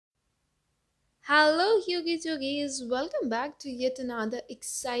Hello, Yogi Jogis. Welcome back to yet another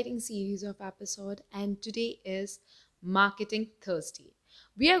exciting series of episode. And today is Marketing Thursday.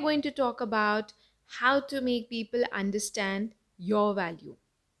 We are going to talk about how to make people understand your value.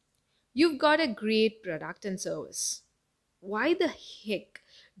 You've got a great product and service. Why the heck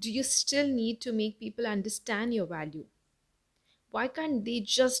do you still need to make people understand your value? Why can't they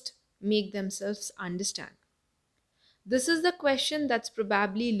just make themselves understand? This is the question that's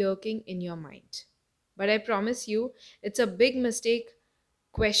probably lurking in your mind. But I promise you, it's a big mistake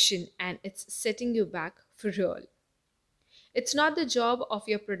question and it's setting you back for real. It's not the job of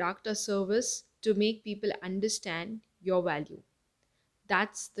your product or service to make people understand your value.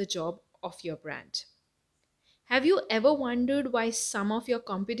 That's the job of your brand. Have you ever wondered why some of your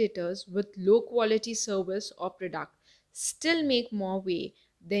competitors with low quality service or product still make more way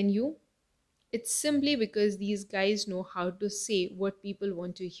than you? It's simply because these guys know how to say what people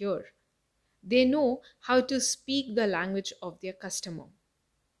want to hear. They know how to speak the language of their customer.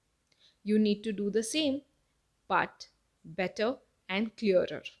 You need to do the same, but better and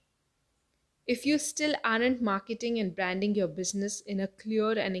clearer. If you still aren't marketing and branding your business in a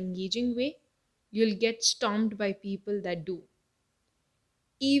clear and engaging way, you'll get stormed by people that do.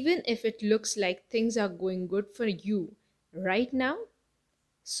 Even if it looks like things are going good for you right now,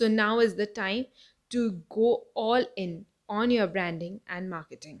 so now is the time to go all in on your branding and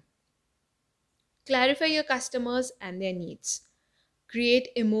marketing. Clarify your customers and their needs. Create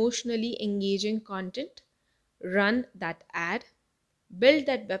emotionally engaging content. Run that ad. Build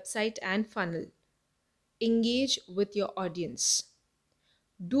that website and funnel. Engage with your audience.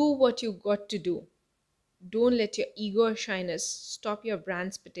 Do what you got to do. Don't let your ego or shyness stop your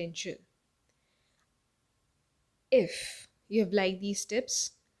brand's potential. If you have liked these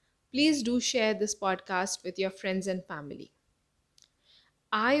tips, please do share this podcast with your friends and family.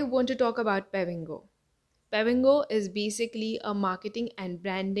 I want to talk about Pevingo. Pevingo is basically a marketing and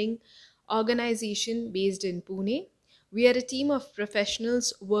branding organization based in Pune. We are a team of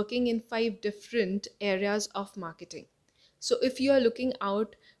professionals working in five different areas of marketing. So, if you are looking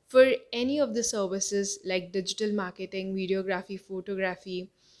out for any of the services like digital marketing, videography,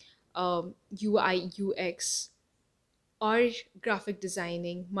 photography, UI, UX, or graphic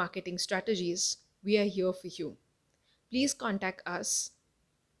designing, marketing strategies, we are here for you. Please contact us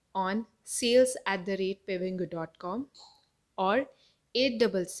on sales@pevingo.com or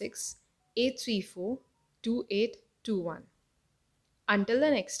 866 834 2821. Until the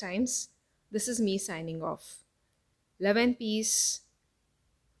next times, this is me signing off. Love and peace.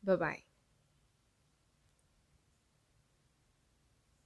 Bye bye.